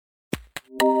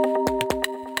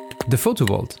The Photo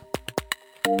Vault.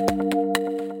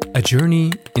 A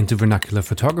journey into vernacular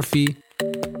photography,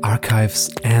 archives,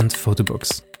 and photo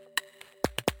books.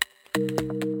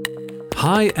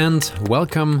 Hi, and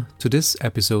welcome to this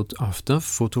episode of the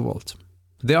Photo Vault.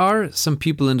 There are some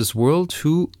people in this world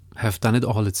who have done it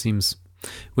all, it seems.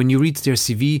 When you read their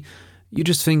CV, you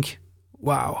just think,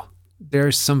 wow,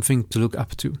 there's something to look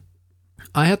up to.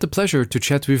 I had the pleasure to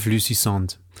chat with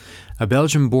Sante, a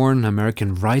Belgian-born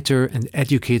American writer and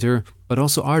educator, but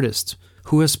also artist,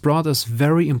 who has brought us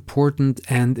very important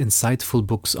and insightful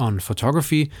books on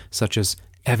photography, such as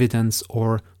Evidence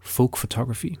or Folk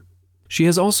Photography. She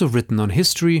has also written on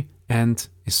history and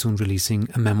is soon releasing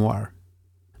a memoir.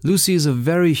 Lucy is a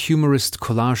very humorist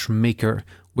collage maker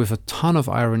with a ton of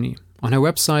irony. On her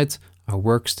website are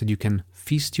works that you can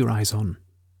feast your eyes on.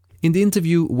 In the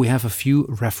interview, we have a few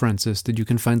references that you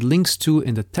can find links to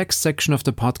in the text section of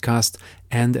the podcast,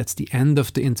 and at the end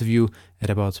of the interview,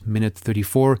 at about minute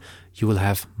 34, you will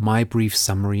have my brief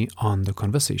summary on the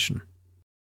conversation.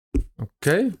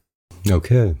 Okay.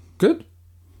 Good.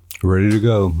 Ready to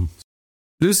go.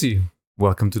 Lucy,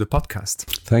 welcome to the podcast.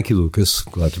 Thank you, Lucas.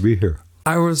 Glad to be here.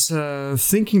 I was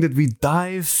thinking that we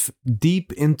dive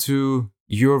deep into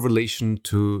your relation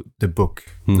to the book,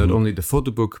 not only the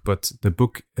photo book, but the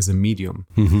book as a medium.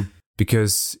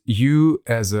 Because you,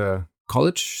 as a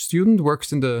college student,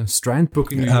 worked in the Strand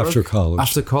book in New York. After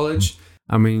college.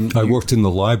 I mean, I worked in the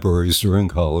libraries during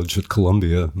college at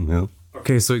Columbia. Yeah.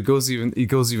 Okay, so it goes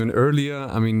even earlier.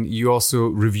 I mean, you also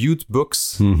reviewed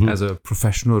books as a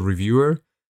professional reviewer.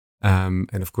 And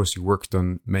of course, you worked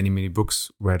on many books,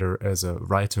 whether as a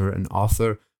writer and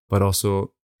author, but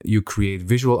also you create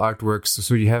visual artworks.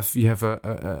 So you have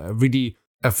a really,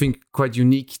 I think, quite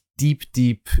unique,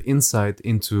 deep insight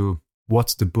into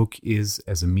what the book is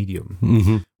as a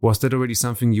medium. Was that already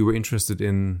something you were interested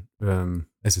in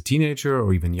as a teenager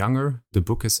or even younger, the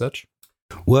book as such?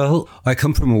 Well, I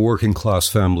come from a working class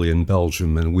family in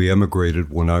Belgium, and we emigrated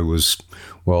when I was,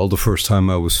 the first time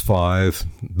I was 5.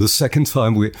 The second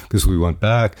time because we went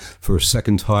back, for a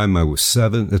second time I was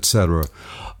 7, etc.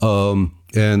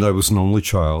 And I was an only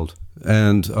child,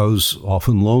 and I was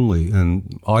often lonely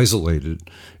and isolated.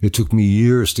 It took me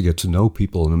years to get to know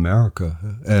people in America,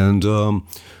 and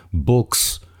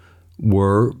books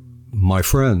were my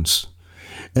friends.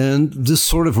 And this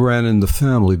sort of ran in the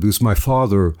family because my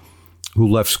father, who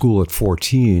left school at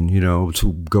 14,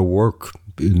 to go work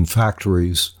in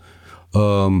factories,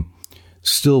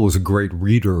 still was a great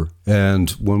reader. And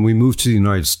when we moved to the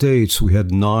United States, we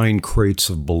had 9 crates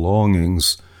of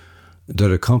belongings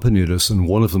that accompanied us, and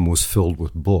one of them was filled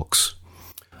with books.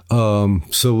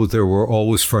 So there were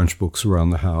always French books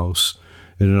around the house.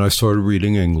 And then I started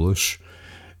reading English.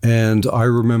 And I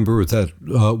remember that,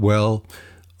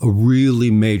 a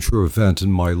really major event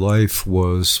in my life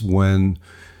was when,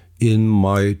 in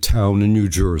my town in New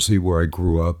Jersey, where I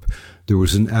grew up, there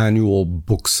was an annual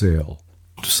book sale,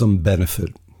 some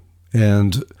benefit.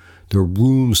 And there were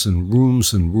rooms and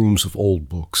rooms and rooms of old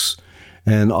books.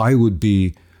 And I would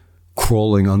be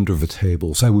crawling under the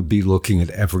tables. I would be looking at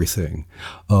everything.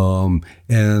 I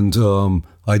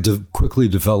quickly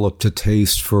developed a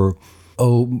taste for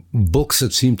books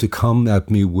that seemed to come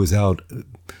at me without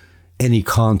any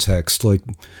context, like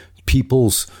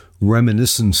people's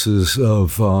reminiscences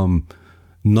of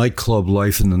nightclub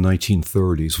life in the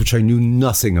 1930s, which I knew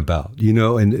nothing about,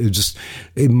 and just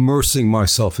immersing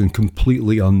myself in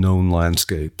completely unknown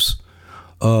landscapes.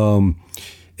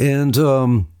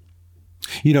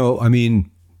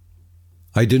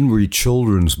 I didn't read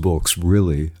children's books,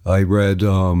 really. I read,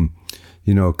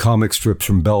 comic strips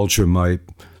from Belgium. I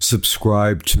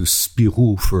subscribed to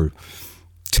Spirou for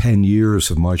 10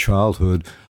 years of my childhood.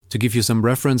 To give you some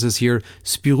references here,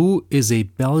 Spirou is a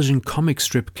Belgian comic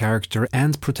strip character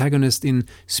and protagonist in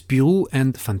Spirou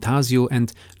and Fantasio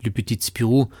and Le Petit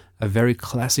Spirou, a very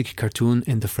classic cartoon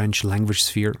in the French language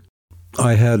sphere.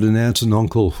 I had an aunt and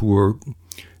uncle who were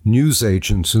news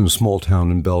agents in a small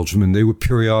town in Belgium, and they would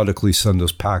periodically send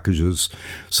us packages.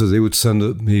 So they would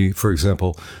send me, for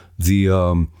example,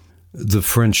 the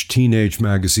French teenage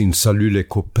magazine Salut les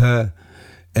copains,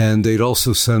 and they'd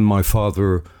also send my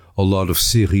father a lot of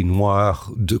séries noires,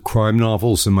 crime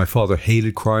novels, and my father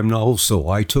hated crime novels, so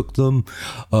I took them.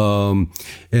 And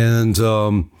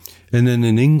then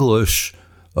in English,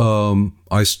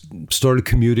 I started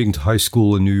commuting to high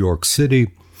school in New York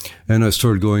City, and I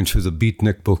started going to the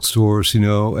beatnik bookstores,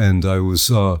 and I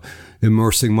was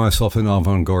immersing myself in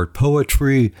avant-garde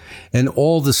poetry, and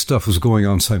all this stuff was going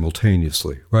on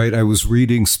simultaneously, right? I was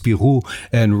reading Spirou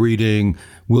and reading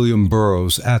William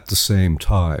Burroughs at the same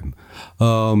time.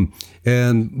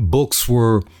 And books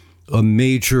were a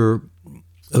major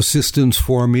assistance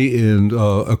for me in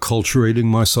acculturating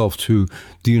myself to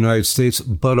the United States,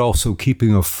 but also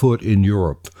keeping a foot in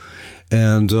Europe.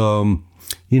 And,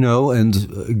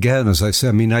 and again, as I said,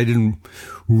 I mean, I didn't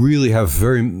really I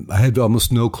had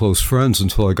almost no close friends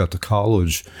until I got to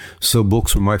college. So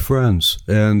books were my friends.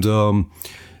 And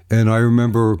I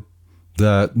remember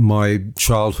that my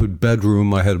childhood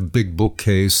bedroom, I had a big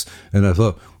bookcase, and I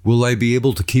thought, will I be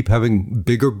able to keep having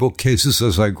bigger bookcases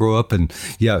as I grow up? And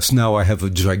yes, now I have a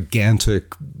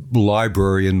gigantic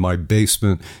library in my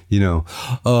basement,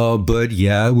 But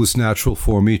yeah, it was natural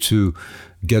for me to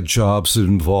get jobs that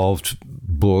involved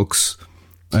books.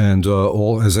 And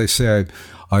as I say,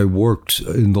 I worked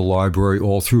in the library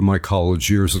all through my college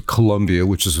years at Columbia,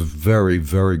 which is a very,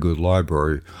 very good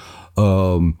library.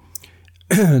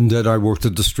 And then I worked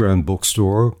at the Strand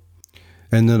Bookstore.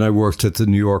 And then I worked at the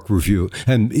New York Review.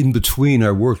 And in between,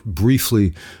 I worked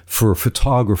briefly for a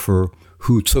photographer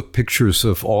who took pictures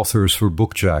of authors for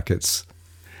book jackets.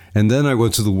 And then I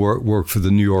went to the work for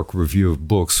the New York Review of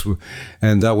Books.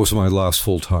 And that was my last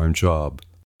full-time job.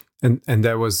 And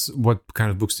that was, what kind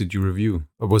of books did you review?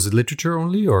 Was it literature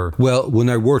only, or? Well, when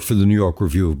I worked for the New York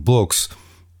Review of Books,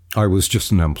 I was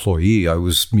just an employee. I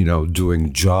was,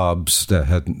 doing jobs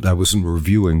I wasn't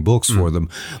reviewing books for them.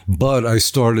 But I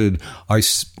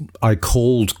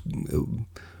cold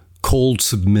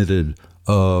submitted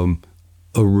a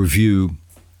review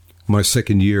my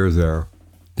second year there,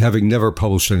 having never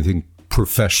published anything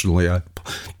professionally. I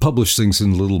published things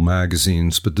in little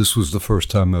magazines, but this was the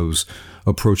first time I was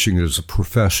approaching it as a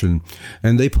profession.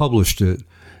 And they published it.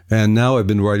 And now I've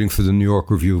been writing for the New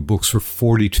York Review of Books for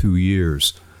 42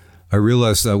 years. I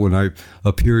realized that when I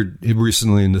appeared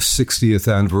recently in the 60th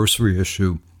anniversary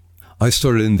issue, I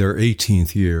started in their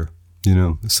 18th year,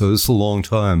 so it's a long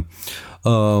time.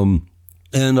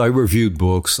 And I reviewed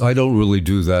books. I don't really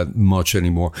do that much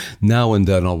anymore. Now and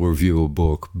then I'll review a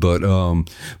book, but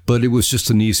it was just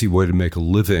an easy way to make a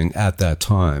living at that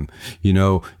time.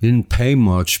 Didn't pay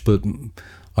much, but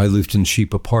I lived in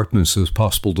cheap apartments. It was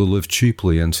possible to live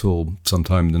cheaply until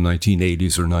sometime in the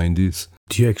 1980s or 90s.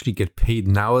 Do you actually get paid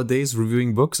nowadays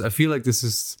reviewing books? I feel like this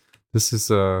is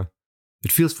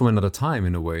it feels from another time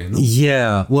in a way.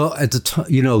 Yeah. Well, at the time,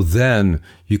 then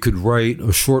you could write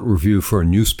a short review for a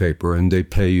newspaper and they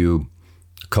pay you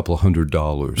a couple of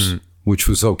 $100, which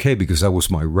was okay because that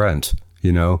was my rent,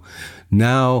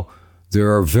 Now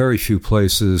there are very few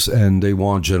places and they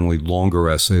want generally longer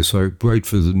essays. So I write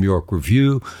for the New York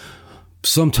Review,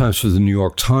 sometimes for the New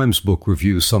York Times book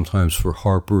review, sometimes for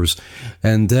Harper's.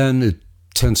 And then it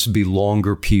tends to be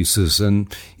longer pieces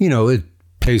and, it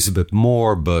pays a bit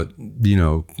more, but,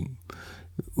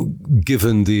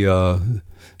 given the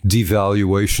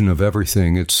devaluation of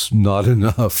everything, it's not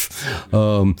enough.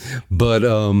 But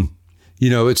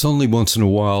it's only once in a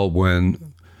while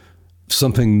when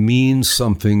something means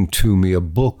something to me, a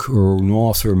book or an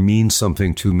author means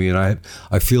something to me, and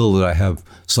I feel that I have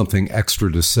something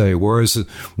extra to say. Whereas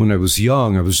when I was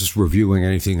young, I was just reviewing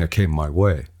anything that came my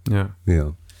way. Yeah.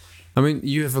 Yeah. I mean,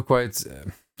 you have quite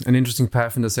an interesting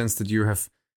path in the sense that you have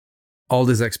all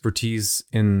this expertise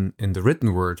in the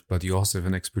written word, but you also have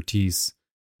an expertise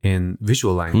in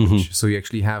visual language. Mm-hmm. So you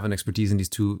actually have an expertise in these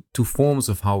two forms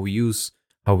of how we use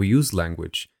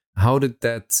language. How did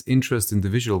that interest in the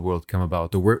visual world come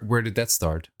about? Or where did that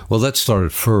start? Well, that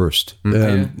started first.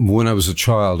 And when I was a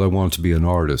child, I wanted to be an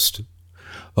artist.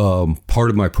 Part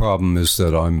of my problem is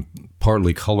that I'm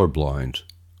partly colorblind.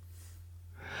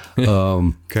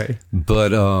 Okay.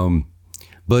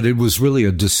 But it was really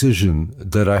a decision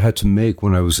that I had to make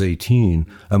when I was 18.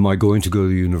 Am I going to go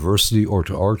to university or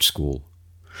to art school?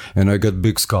 And I got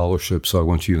big scholarships, so I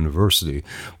went to university.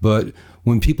 But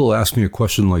when people ask me a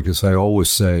question like this, I always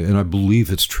say, and I believe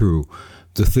it's true,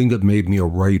 the thing that made me a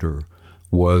writer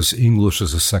was English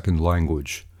as a second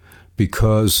language.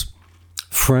 Because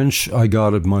French, I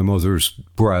got at my mother's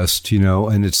breast,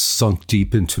 and it sunk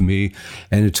deep into me.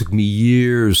 And it took me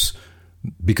years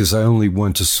because I only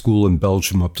went to school in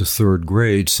Belgium up to third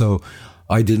grade. So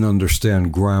I didn't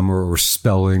understand grammar or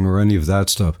spelling or any of that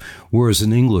stuff. Whereas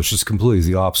in English, it's completely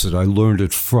the opposite. I learned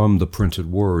it from the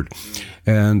printed word.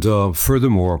 And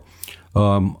furthermore,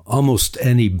 almost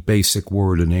any basic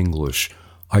word in English,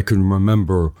 I can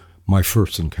remember my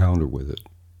first encounter with it.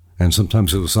 And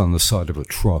sometimes it was on the side of a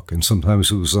truck, and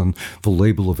sometimes it was on the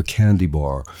label of a candy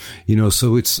bar.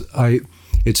 So it's a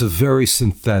very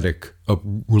synthetic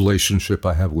relationship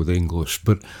I have with English,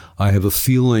 but I have a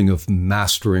feeling of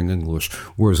mastering English,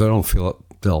 whereas I don't feel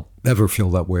they'll ever feel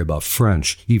that way about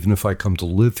French, even if I come to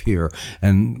live here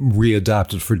and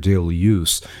readapt it for daily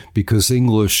use, because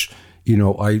English,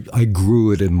 I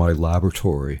grew it in my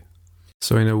laboratory.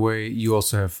 So in a way, you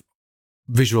also have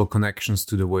visual connections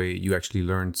to the way you actually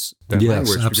learned that Yes,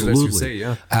 language. absolutely. Because as you say,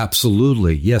 yeah.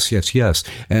 Absolutely. Yes.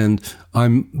 And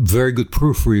I'm a very good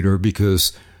proofreader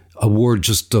because a word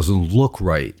just doesn't look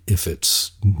right if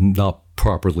it's not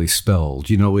properly spelled.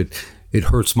 It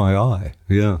hurts my eye.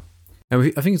 Yeah.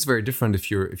 And I think it's very different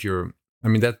if you're, I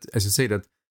mean, that, as you say, that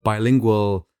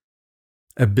bilingual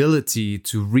ability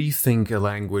to rethink a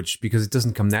language, because it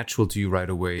doesn't come natural to you right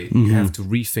away. Mm-hmm. You have to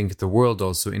rethink the world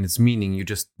also in its meaning. You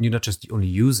not just only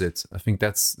use it. I think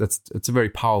it's a very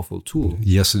powerful tool.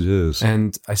 Yes, it is.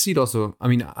 And I see it also. I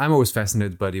mean, I'm always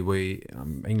fascinated by the way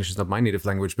English is not my native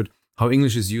language, but how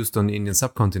English is used on the Indian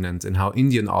subcontinent and how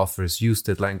Indian authors use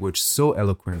that language so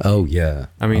eloquently. Oh yeah.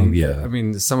 I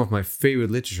mean, some of my favorite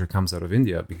literature comes out of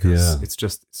India because it's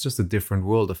just a different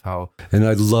world of how. And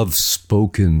I love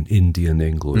spoken Indian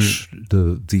English.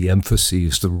 The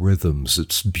emphases, the rhythms.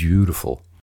 It's beautiful.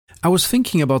 I was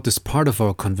thinking about this part of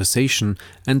our conversation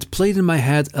and played in my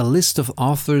head a list of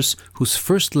authors whose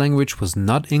first language was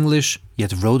not English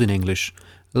yet wrote in English,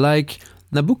 like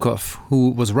Nabokov, who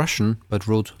was Russian but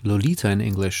wrote Lolita in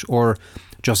English, or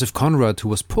Joseph Conrad, who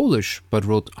was Polish but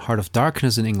wrote Heart of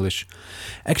Darkness in English.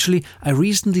 Actually, I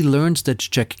recently learned that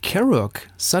Jack Kerouac,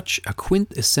 such a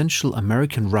quintessential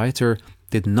American writer,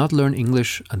 did not learn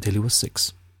English until he was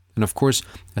 6. And of course,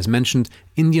 as mentioned,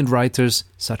 Indian writers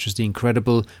such as the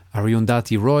incredible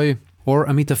Arundhati Roy or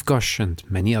Amitav Ghosh and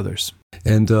many others.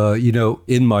 And,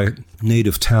 in my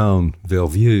native town,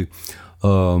 Bellevue,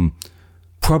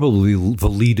 probably the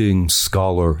leading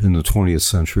scholar in the 20th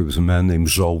century was a man named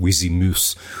Jean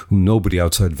Wizimus, who nobody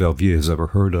outside Bellevue has ever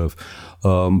heard of.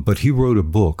 But he wrote a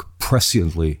book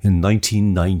presciently in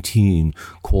 1919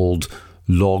 called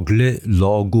L'Anglais,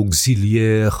 Langue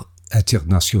Auxiliaire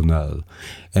Internationale,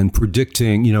 and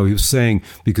predicting, he was saying,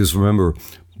 because remember,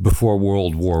 before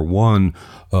World War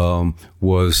I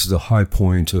was the high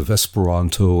point of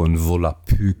Esperanto and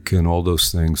Volapük and all those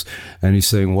things. And he's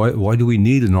saying, why do we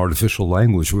need an artificial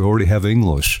language? We already have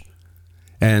English.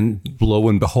 And lo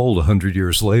and behold, 100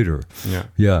 years later.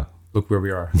 Yeah. Look where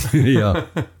we are. Yeah.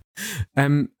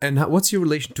 And what's your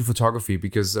relation to photography?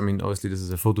 Because, I mean, obviously this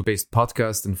is a photo-based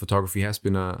podcast and photography has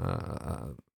been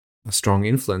a strong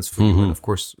influence for you, and of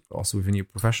course also within your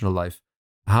professional life.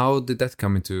 How did that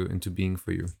come into being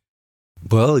for you?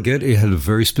 Well, again, it had a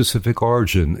very specific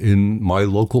origin. In my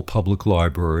local public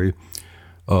library,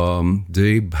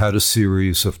 they had a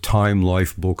series of Time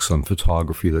Life books on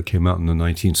photography that came out in the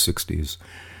 1960s.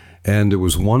 And there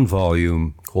was one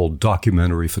volume called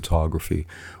Documentary Photography,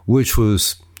 which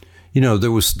was,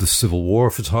 there was the Civil War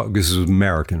photography. This is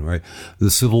American, right? The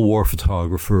Civil War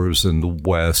photographers in the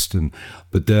West.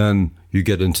 But then you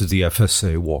get into the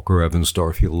FSA, Walker Evans,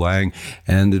 Dorothy Lang,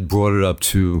 and it brought it up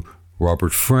to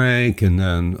Robert Frank, and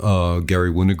then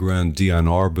Gary Winogrand, Diane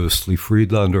Arbus, Lee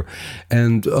Friedlander.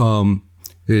 And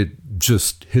it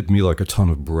just hit me like a ton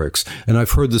of bricks. And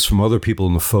I've heard this from other people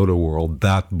in the photo world.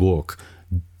 That book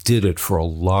did it for a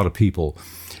lot of people.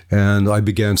 And I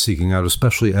began seeking out,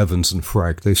 especially Evans and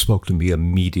Frank. They spoke to me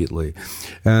immediately.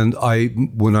 And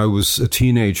when I was a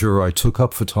teenager, I took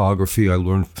up photography. I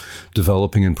learned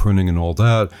developing and printing and all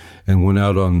that, and went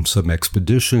out on some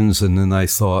expeditions. And then I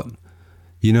thought,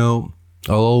 I'll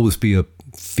always be a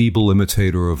feeble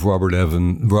imitator of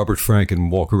Robert Frank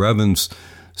and Walker Evans,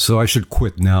 so I should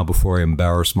quit now before I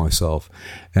embarrass myself.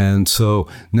 And so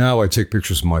now I take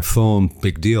pictures of my phone,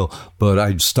 big deal, but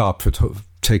I stopped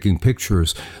taking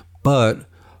pictures. But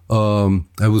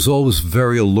I was always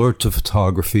very alert to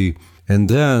photography. And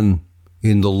then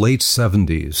in the late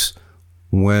 70s,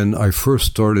 when I first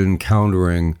started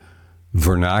encountering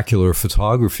vernacular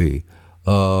photography,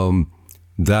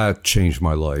 that changed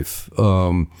my life.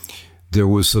 There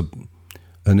was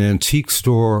an antique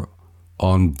store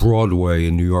on Broadway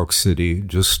in New York City,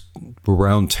 just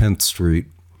around 10th Street,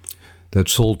 that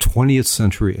sold 20th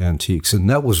century antiques. And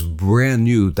that was brand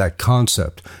new, that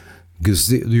concept,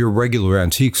 because your regular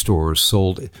antique stores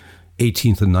sold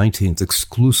 18th and 19th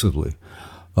exclusively.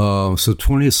 So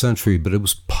 20th century, but it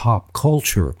was pop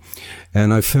culture.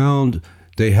 And I found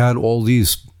they had all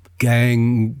these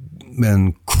gang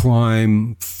and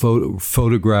crime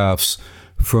photographs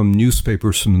from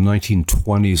newspapers from the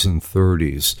 1920s and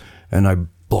 30s. And I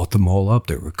bought them all up.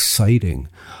 They were exciting.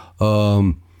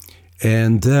 And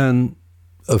then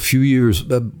a few years,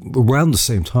 around the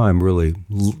same time, really,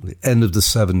 end of the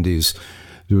 70s,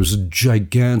 there was a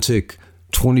gigantic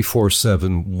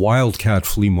 24/7 wildcat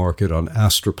flea market on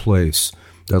Astor Place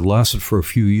that lasted for a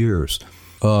few years.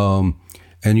 And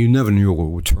you never knew what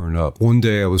would turn up. One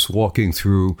day I was walking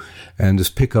through and this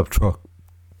pickup truck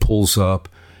pulls up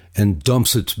and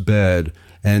dumps its bed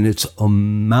And it's a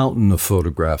mountain of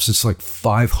photographs. It's like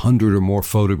 500 or more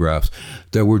photographs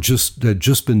that had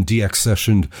just been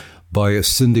deaccessioned by a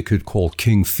syndicate called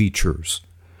King Features.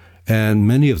 And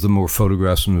many of them were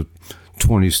photographs from the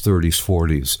 20s, 30s,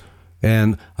 40s.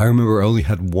 And I remember I only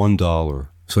had $1,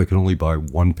 so I could only buy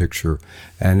one picture.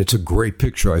 And it's a great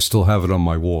picture. I still have it on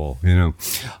my wall, you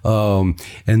know.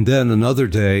 And then another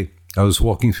day, I was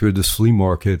walking through this flea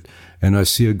market, and I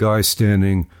see a guy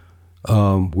standing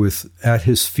with, at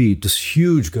his feet, this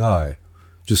huge guy,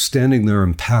 just standing there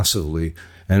impassively.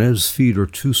 And at his feet are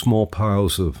two small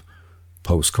piles of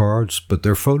postcards, but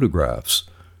they're photographs.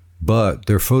 But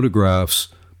they're photographs,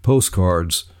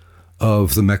 postcards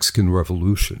of the Mexican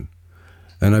Revolution.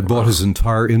 And I bought his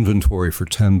entire inventory for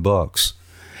 $10.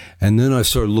 And then I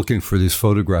started looking for these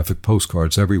photographic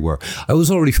postcards everywhere. I was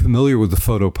already familiar with the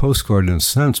photo postcard in a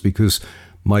sense because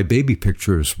my baby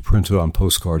pictures were printed on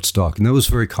postcard stock, and that was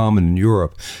very common in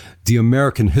Europe. The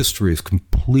American history is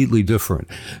completely different,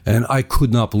 and I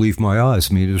could not believe my eyes.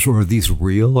 I mean, are these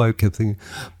real? I kept thinking,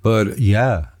 but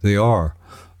yeah, they are.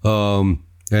 And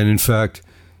in fact,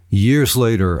 years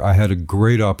later, I had a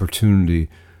great opportunity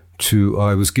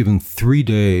I was given 3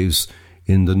 days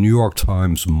in the New York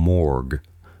Times morgue.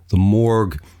 The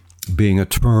morgue being a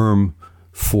term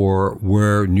for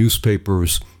where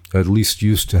newspapers at least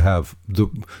used to have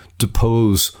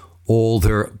depose all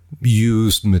their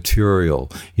used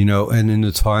material, you know. And in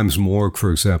the Times morgue,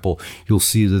 for example, you'll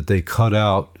see that they cut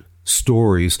out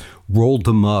stories, rolled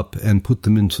them up, and put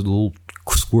them into little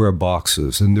square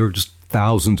boxes. And there are just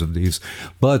thousands of these.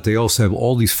 But they also have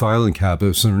all these filing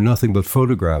cabinets that are nothing but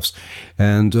photographs.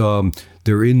 And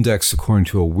they're indexed according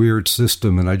to a weird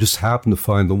system. And I just happened to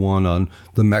find the one on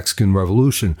the Mexican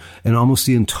Revolution. And almost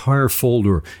the entire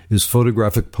folder is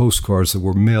photographic postcards that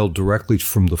were mailed directly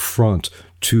from the front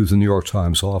to the New York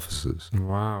Times offices.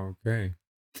 Wow, okay.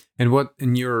 And what,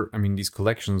 in these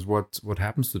collections, what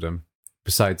happens to them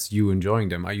besides you enjoying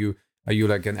them? Are you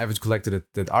like an avid collector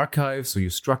that archives, or you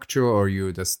structure, or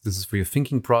this is for your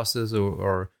thinking process,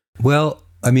 or? Well,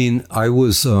 I mean, I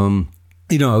was I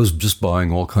was just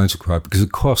buying all kinds of crap because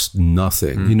it cost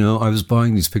nothing. Mm. You know, I was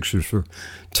buying these pictures for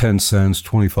 10 cents,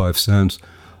 25 cents.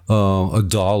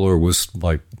 $1 was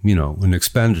like, an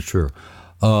expenditure.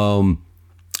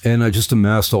 And I just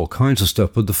amassed all kinds of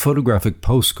stuff. But the photographic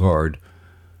postcard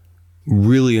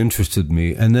really interested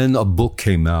me. And then a book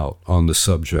came out on the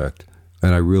subject.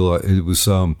 And I realized it was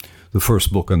the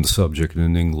first book on the subject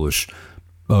in English,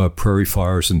 Prairie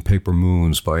Fires and Paper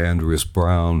Moons by Andreas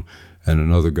Brown and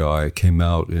another guy. It came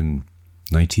out in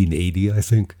 1980, I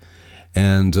think.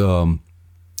 And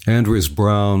Andreas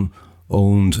Brown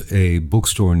owned a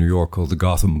bookstore in New York called the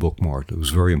Gotham Book Mart. It was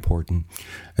very important.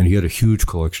 And he had a huge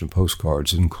collection of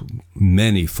postcards, and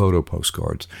many photo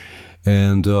postcards.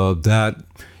 And that,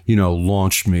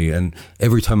 launched me. And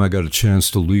every time I got a chance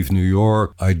to leave New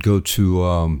York, I'd go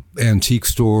to antique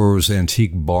stores,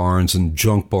 antique barns, and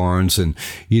junk barns. And,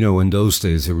 in those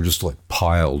days, they were just like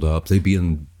piled up. They'd be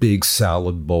in big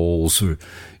salad bowls or,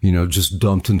 just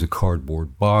dumped into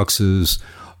cardboard boxes.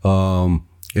 And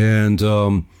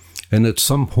at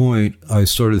some point, I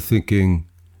started thinking,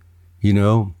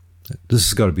 this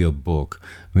has got to be a book.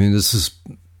 I mean, this is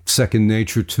second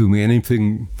nature to me.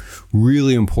 Anything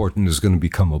really important is going to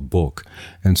become a book.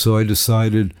 And so I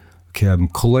decided, okay, I'm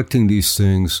collecting these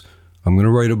things. I'm going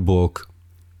to write a book.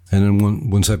 And then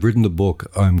once I've written the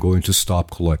book, I'm going to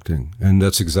stop collecting. And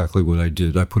that's exactly what I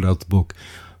did. I put out the book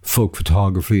Folk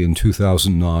Photography in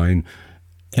 2009.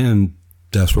 And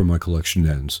that's where my collection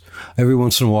ends. Every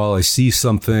once in a while, I see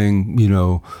something,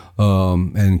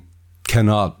 and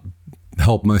cannot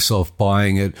help myself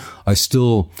buying it. I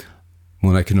still,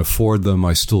 when I can afford them,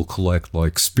 I still collect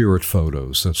like spirit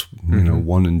photos. That's,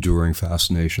 one enduring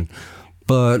fascination.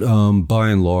 But by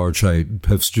and large, I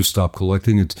have just stopped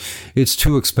collecting. It's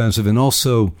too expensive. And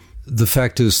also, the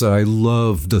fact is that I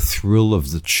love the thrill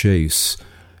of the chase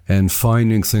and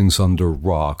finding things under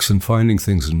rocks and finding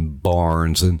things in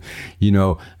barns and,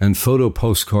 and photo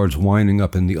postcards winding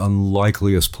up in the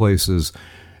unlikeliest places.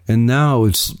 And now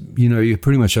it's, you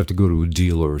pretty much have to go to a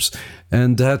dealer's.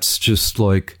 And that's just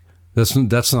like,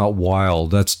 that's not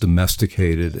wild. That's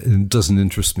domesticated. And it doesn't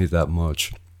interest me that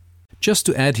much. Just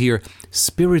to add here,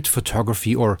 spirit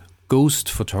photography or ghost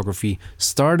photography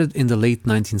started in the late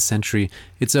 19th century.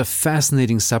 It's a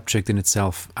fascinating subject in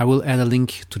itself. I will add a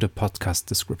link to the podcast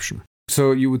description.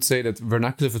 So you would say that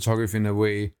vernacular photography in a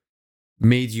way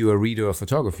made you a reader of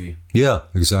photography? Yeah,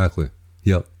 exactly.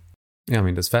 Yep. Yeah, I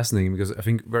mean, that's fascinating because I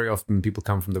think very often people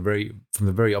come from the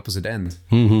very opposite end.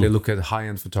 Mm-hmm. They look at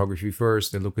high-end photography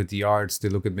first, they look at the arts, they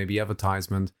look at maybe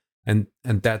advertisement, and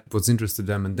that's what's interested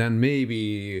them. And then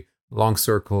maybe long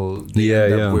circle, they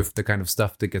end up with the kind of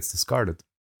stuff that gets discarded.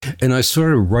 And I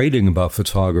started writing about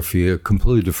photography a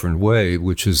completely different way,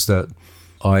 which is that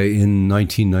in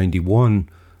 1991,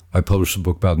 I published a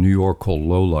book about New York called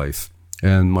Low Life.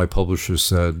 And my publisher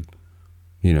said,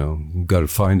 got to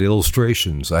find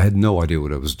illustrations. I had no idea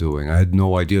what I was doing. I had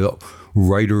no idea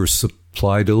writers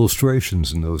supplied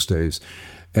illustrations in those days.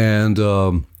 And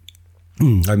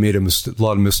I made a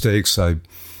lot of mistakes I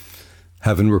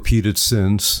haven't repeated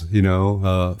since.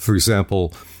 For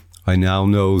example, I now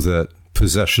know that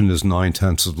possession is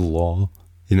 9/10 of the law.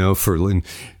 And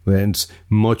it's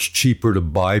much cheaper to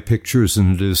buy pictures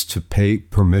than it is to pay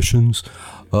permissions.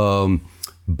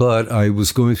 But I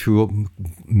was going through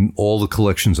all the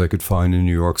collections I could find in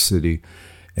New York City,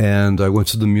 and I went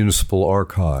to the Municipal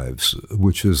Archives,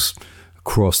 which is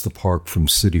across the park from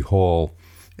City Hall,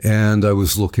 and I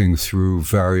was looking through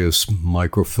various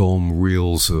microfilm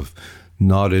reels of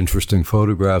not interesting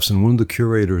photographs, and one of the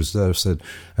curators there said,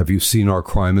 "Have you seen our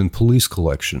crime and police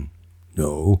collection?"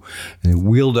 No. And he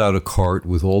wheeled out a cart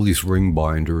with all these ring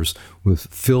binders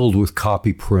filled with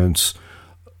copy prints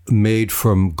made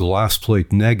from glass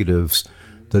plate negatives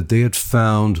that they had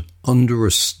found under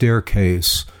a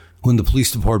staircase when the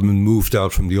police department moved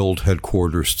out from the old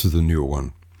headquarters to the new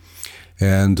one.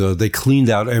 And they cleaned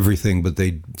out everything, but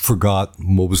they forgot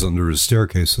what was under the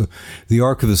staircase. So the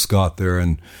archivist got there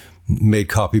and made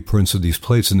copy prints of these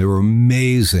plates, and they were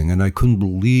amazing, and I couldn't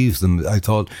believe them. I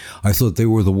thought they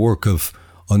were the work of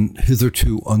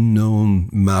hitherto unknown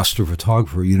master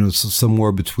photographer. It's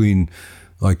somewhere between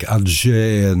like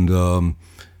Alger and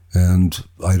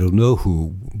I don't know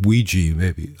who, Ouija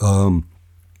maybe.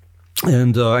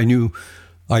 And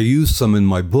I used some in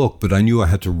my book, but I knew I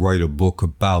had to write a book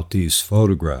about these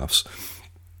photographs,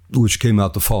 which came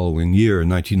out the following year in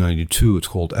 1992. It's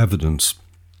called Evidence.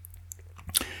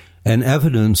 And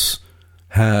Evidence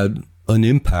had an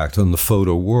impact on the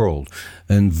photo world.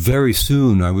 And very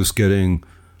soon I was getting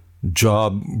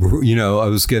I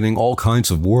was getting all kinds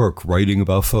of work writing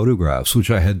about photographs, which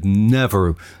I had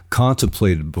never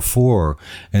contemplated before.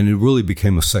 And it really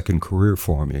became a second career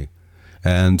for me.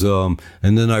 And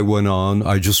then I went on.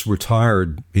 I just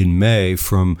retired in May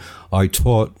I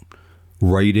taught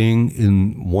writing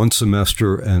in one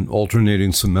semester and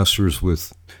alternating semesters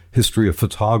with history of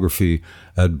photography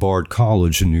at Bard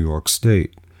College in New York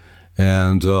State.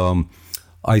 And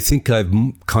I think I've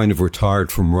kind of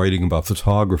retired from writing about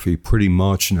photography pretty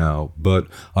much now, but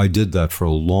I did that for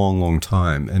a long, long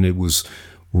time, and it was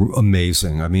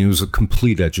amazing. I mean, it was a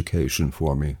complete education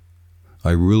for me.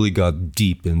 I really got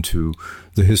deep into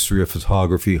the history of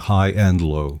photography, high and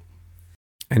low.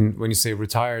 And when you say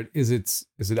retired, is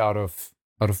it out of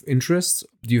interest?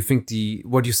 Do you think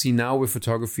what you see now with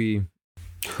photography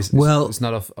is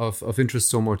not of interest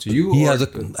so more to you? Yeah,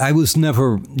 I was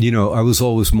never, I was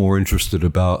always more interested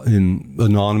in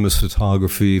anonymous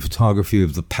photography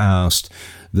of the past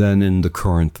than in the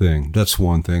current thing. That's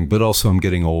one thing. But also I'm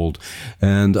getting old,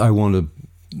 and I want to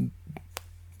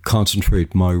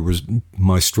concentrate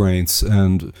my strengths,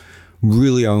 and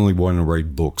really I only want to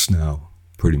write books now,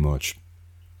 pretty much.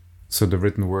 So the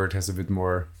written word has a bit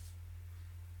more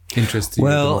interest to you?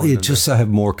 Well, I have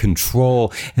more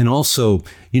control. And also,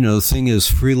 the thing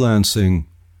is,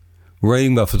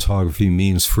 writing about photography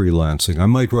means freelancing. I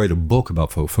might write a book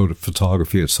about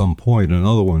photography at some point,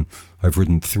 another one. I've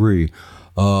written 3.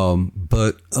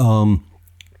 But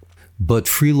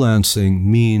freelancing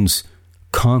means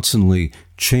constantly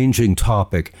changing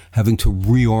topic, having to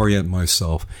reorient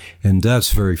myself, and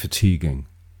that's very fatiguing.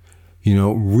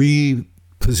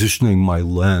 Repositioning my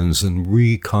lens and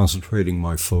reconcentrating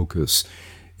my focus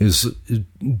has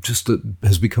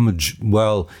become I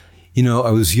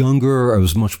was younger, I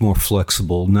was much more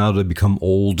flexible. Now that I become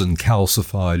old and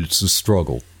calcified, it's a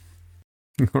struggle.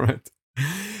 All right.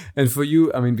 And for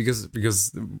you, I mean, because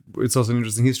it's also an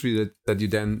interesting history that you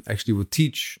then actually would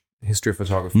teach history of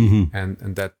photography, mm-hmm.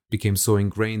 and that became so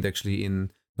ingrained actually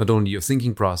in not only your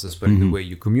thinking process, but mm-hmm. in the way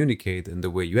you communicate and the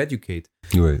way you educate.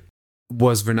 Right.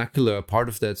 Was vernacular a part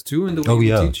of that too in the way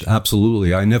you teach?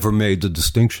 Absolutely. I never made the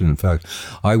distinction. In fact,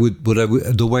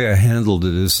 the way I handled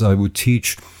it is I would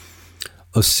teach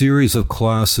a series of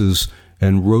classes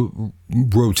and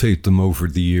rotate them over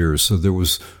the years. So there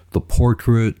was the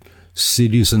portrait,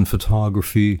 cities and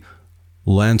photography,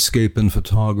 landscape and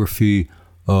photography,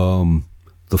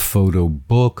 the photo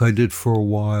book I did for a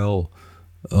while.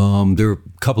 There are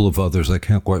a couple of others I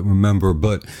can't quite remember,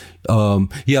 but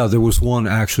there was one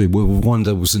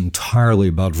that was entirely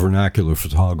about vernacular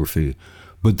photography,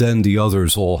 but then the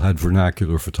others all had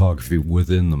vernacular photography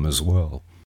within them as well.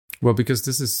 Well, because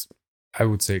this is, I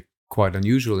would say, quite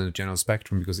unusual in the general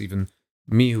spectrum, because even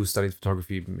me who studied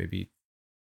photography maybe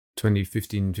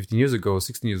 15 years ago,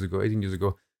 16 years ago, 18 years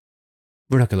ago,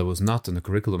 vernacular was not in the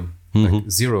curriculum. Like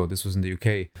zero. This was in the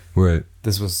UK. Right.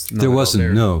 This was not there wasn't.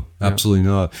 there. No, absolutely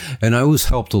not. And I was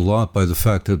helped a lot by the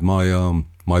fact that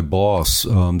my boss,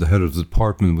 the head of the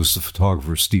department, was the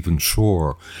photographer Stephen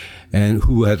Shore, and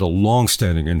who had a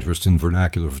long-standing interest in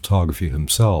vernacular photography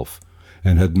himself,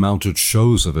 and had mounted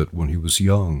shows of it when he was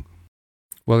young.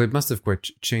 Well, it must have quite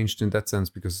changed in that sense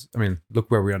because, I mean,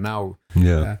 look where we are now.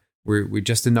 Yeah. We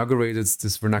just inaugurated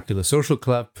this vernacular social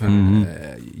club,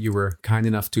 and you were kind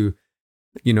enough to,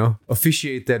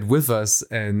 officiate that with us,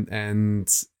 and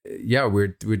yeah,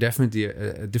 we're definitely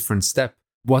a different step.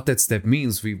 What that step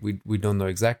means, we don't know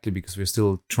exactly because we're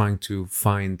still trying to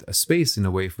find a space in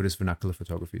a way for this vernacular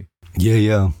photography.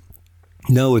 Yeah.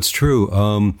 No, it's true.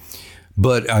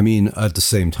 But I mean, at the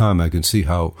same time, I can see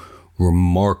how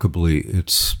remarkably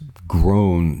it's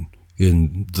grown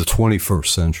in the 21st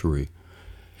century.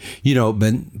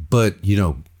 But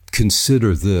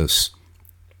consider this.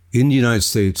 In the United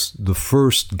States, the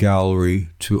first gallery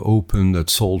to open that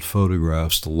sold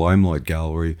photographs, the Limelight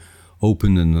Gallery,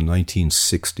 opened in the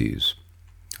 1960s.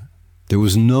 There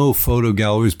was no photo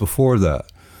galleries before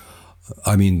that.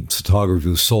 I mean, photography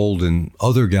was sold in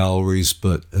other galleries,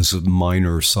 but as a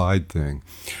minor side thing.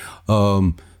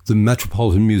 The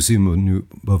Metropolitan Museum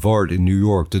of Art in New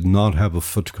York did not have a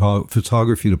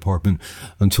photography department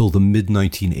until the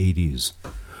mid-1980s.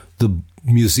 The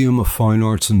Museum of Fine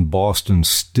Arts in Boston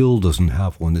still doesn't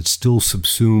have one. It still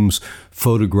subsumes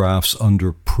photographs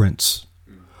under prints.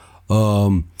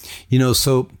 And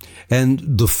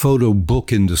the photo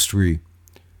book industry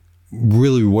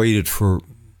really waited for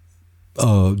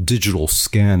digital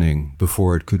scanning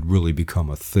before it could really become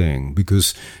a thing.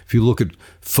 Because if you look at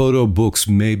photo books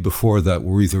made before that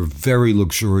were either very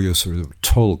luxurious or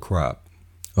total crap.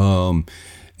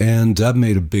 And that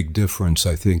made a big difference,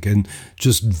 I think. And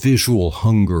just visual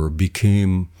hunger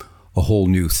became a whole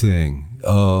new thing.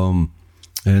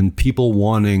 And people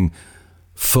wanting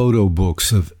photo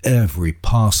books of every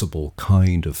possible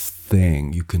kind of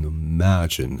thing you can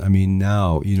imagine. I mean,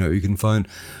 now, you can find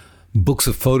books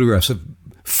of photographs of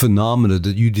phenomena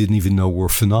that you didn't even know were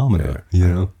phenomena,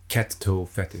 Cat toe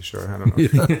fetish, or I don't know.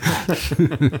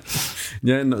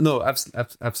 Yeah,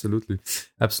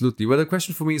 absolutely. Well, the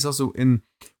question for me is also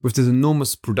with this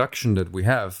enormous production that we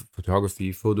have,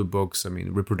 photography, photo books, I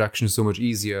mean, reproduction is so much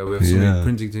easier. We have so many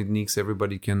printing techniques.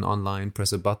 Everybody can online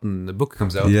press a button and the book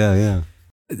comes out. Yeah.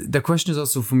 The question is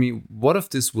also for me, what if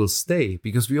this will stay?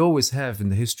 Because we always have in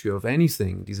the history of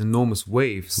anything, these enormous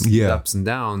waves, ups and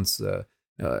downs.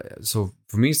 So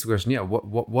for me, it's the question,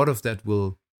 what if that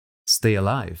will stay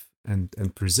alive and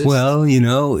persist? Well,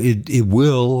 it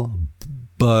will,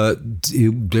 but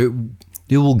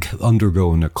it will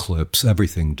undergo an eclipse.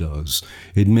 Everything does.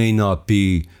 It may not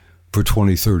be for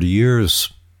 20, 30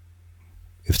 years,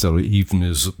 if that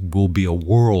even will be a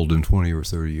world in 20 or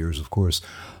 30 years, of course.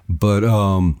 But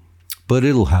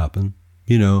it'll happen,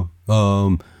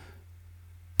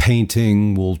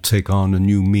 painting will take on a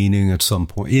new meaning at some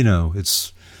point.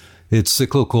 It's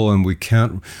cyclical, and we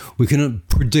can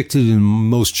predict it in the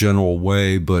most general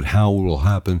way, but how it will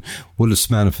happen, what its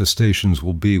manifestations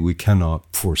will be, we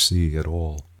cannot foresee at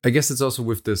all. I guess it's also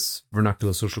with this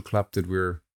vernacular social club that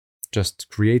we're just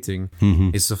creating,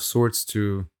 it's of sorts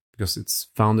because it's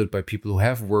founded by people who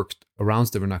have worked around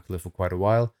the vernacular for quite a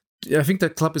while. I think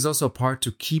that club is also a part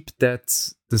to keep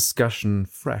that discussion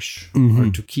fresh, or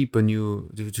to keep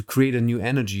to create a new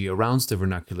energy around the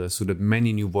vernacular so that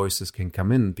many new voices can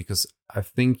come in. Because I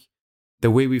think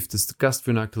the way we've discussed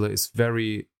vernacular is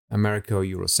very America or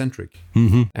Eurocentric.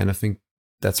 And I think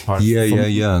that's part of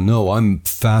it. Yeah. No, I'm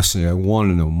fascinated. I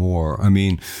want to know more. I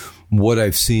mean, what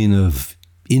I've seen of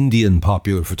Indian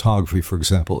popular photography, for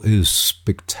example, is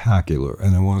spectacular,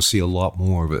 and I want to see a lot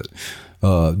more of it.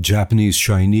 Japanese,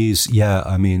 Chinese,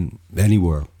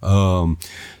 anywhere.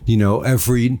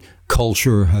 Every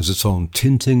culture has its own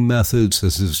tinting methods,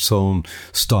 has its own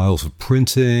styles of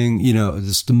printing,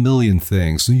 just a million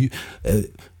things.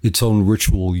 Its own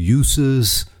ritual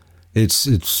uses. It's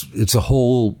a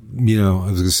whole, I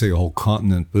was going to say a whole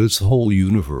continent, but it's a whole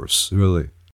universe,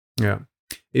 really. Yeah.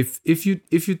 If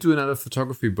you do another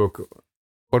photography book,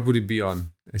 what would it be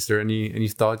on? Is there any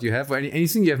thought you have, or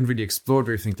anything you haven't really explored,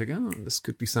 where you think this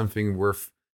could be something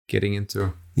worth getting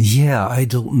into? Yeah, I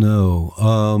don't know.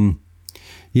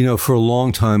 For a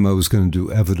long time I was going to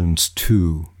do evidence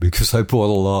too, because I bought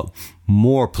a lot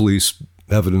more police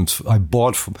evidence. I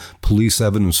bought police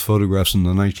evidence photographs in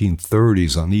the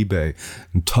 1930s on eBay,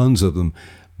 and tons of them.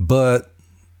 But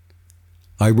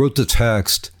I wrote the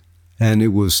text, and it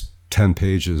was 10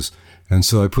 pages. And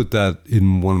so I put that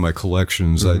in one of my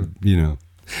collections. So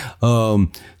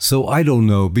I don't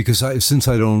know, because since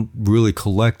I don't really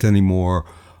collect anymore,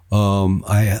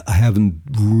 I haven't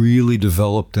really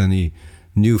developed any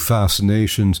new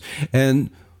fascinations. And,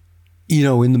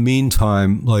 in the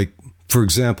meantime, like, for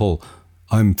example,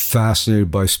 I'm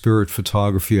fascinated by spirit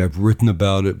photography. I've written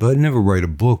about it, but I never write a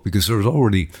book because there's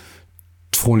already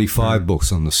 25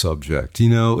 books on the subject.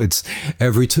 It's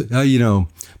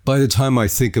by the time I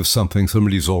think of something,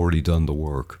 somebody's already done the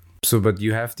work. So, but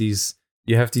you have these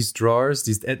drawers,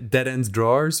 these dead end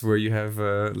drawers where you have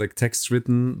like text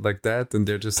written like that, and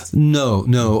they're just... No,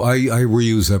 I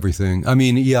reuse everything.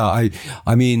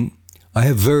 I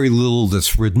have very little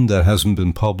that's written that hasn't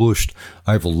been published.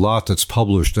 I have a lot that's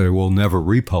published that I will never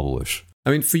republish.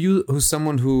 I mean, for you, who's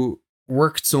someone who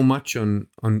worked so much on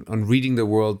reading the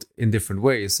world in different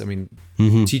ways, I mean,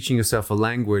 teaching yourself a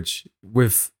language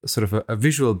with sort of a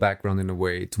visual background in a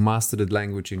way, to master the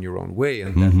language in your own way,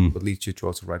 and then what leads you to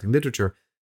also writing literature,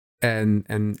 and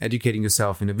educating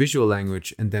yourself in a visual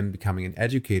language, and then becoming an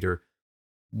educator.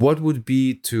 What would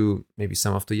be, to maybe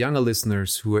some of the younger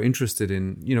listeners who are interested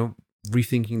in,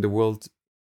 rethinking the world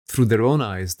through their own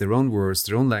eyes, their own words,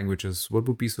 their own languages, what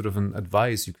would be sort of an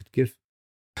advice you could give?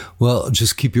 Well,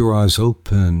 just keep your eyes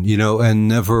open,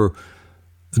 and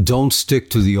don't stick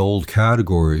to the old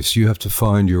categories. You have to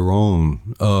find your own.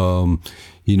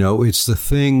 It's the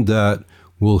thing that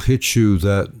will hit you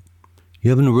that you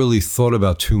haven't really thought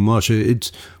about too much.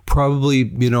 It's probably,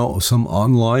 some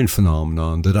online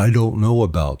phenomenon that I don't know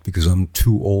about because I'm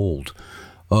too old.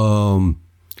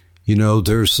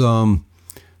 There's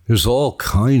all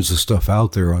kinds of stuff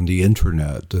out there on the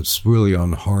internet that's really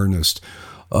unharnessed.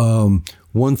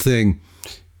 One thing,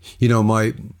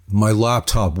 my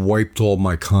laptop wiped all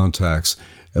my contacts,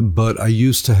 but I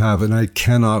used to have, and I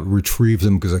cannot retrieve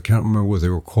them because I can't remember what they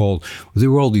were called.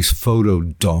 There were all these photo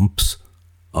dumps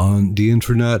on the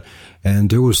internet, and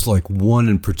there was like one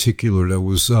in particular that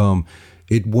was,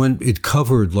 it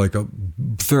covered like a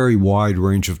very wide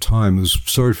range of time. It was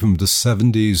started from the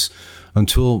 70s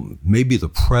until maybe the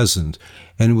present,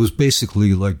 and it was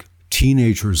basically like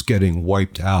teenagers getting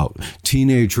wiped out,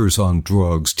 teenagers on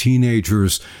drugs,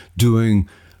 teenagers doing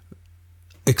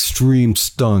extreme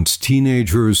stunts,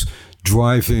 teenagers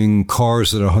driving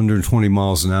cars at 120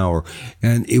 miles an hour.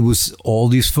 And it was all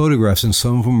these photographs, and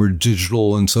some of them were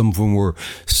digital and some of them were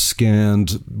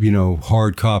scanned,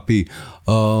 hard copy.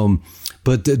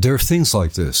 But there are things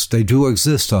like this. They do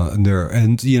exist on there.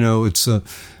 And, it's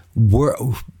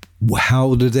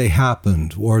how did they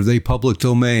happen? Or are they public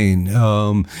domain? There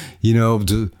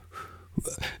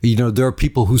are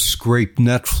people who scrape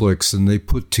Netflix and they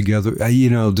put together,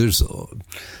 there's a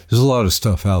lot of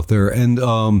stuff out there. And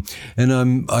I'm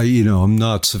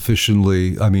not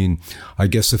sufficiently, I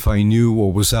guess if I knew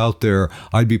what was out there,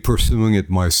 I'd be pursuing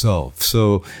it myself.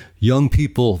 So young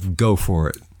people, go for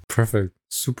it. Perfect.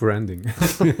 Super ending.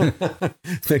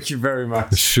 Thank you very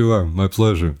much. Sure. My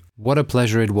pleasure. What a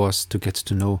pleasure it was to get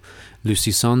to know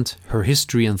Lucy Sante, her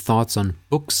history and thoughts on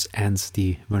books and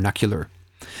the vernacular.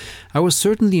 I was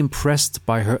certainly impressed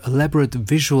by her elaborate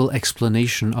visual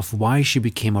explanation of why she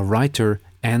became a writer,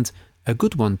 and a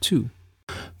good one too.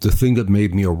 The thing that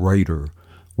made me a writer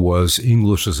was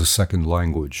English as a second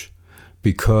language,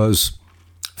 because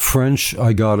French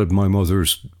I got at my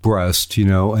mother's breast,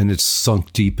 and it's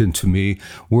sunk deep into me,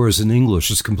 whereas in English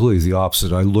it's completely the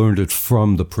opposite. I learned it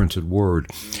from the printed word.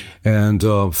 And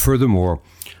furthermore,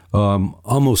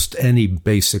 almost any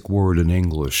basic word in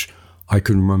English, I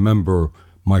can remember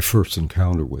my first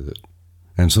encounter with it.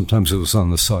 And sometimes it was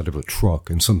on the side of a truck,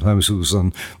 and sometimes it was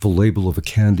on the label of a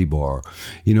candy bar.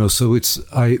 So it's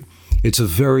a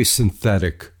very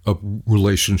synthetic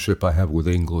relationship I have with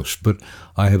English, but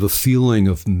I have a feeling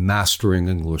of mastering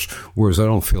English, whereas I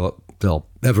don't feel they'll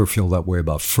ever feel that way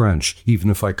about French,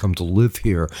 even if I come to live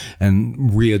here and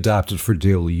readapt it for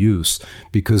daily use,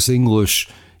 because English,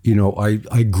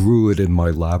 I grew it in my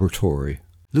laboratory.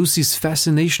 Lucy's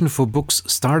fascination for books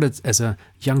started as a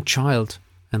young child,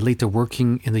 and later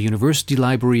working in the university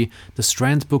library, the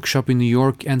Strand bookshop in New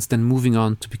York, and then moving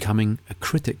on to becoming a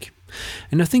critic.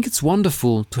 And I think it's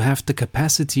wonderful to have the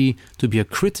capacity to be a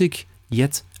critic,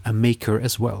 yet a maker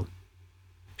as well.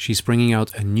 She's bringing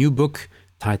out a new book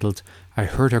titled I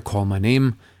Heard Her Call My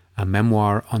Name, a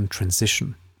memoir on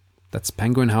transition. That's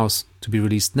Penguin House, to be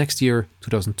released next year,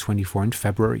 2024 in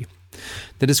February.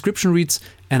 The description reads,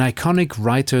 an iconic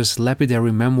writer's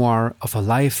lapidary memoir of a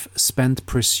life spent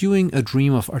pursuing a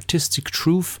dream of artistic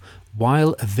truth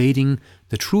while evading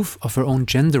the truth of her own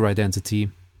gender identity,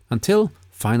 until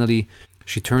finally,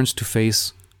 she turns to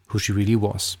face who she really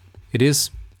was. It is,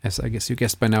 as I guess you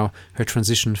guessed by now, her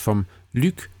transition from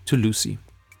Luc to Lucy.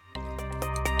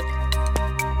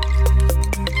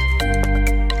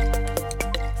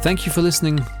 Thank you for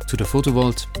listening to the Photo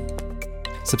Vault.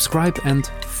 Subscribe and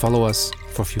follow us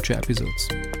for future episodes.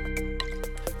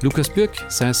 Lukas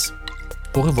Bürk says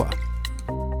au revoir.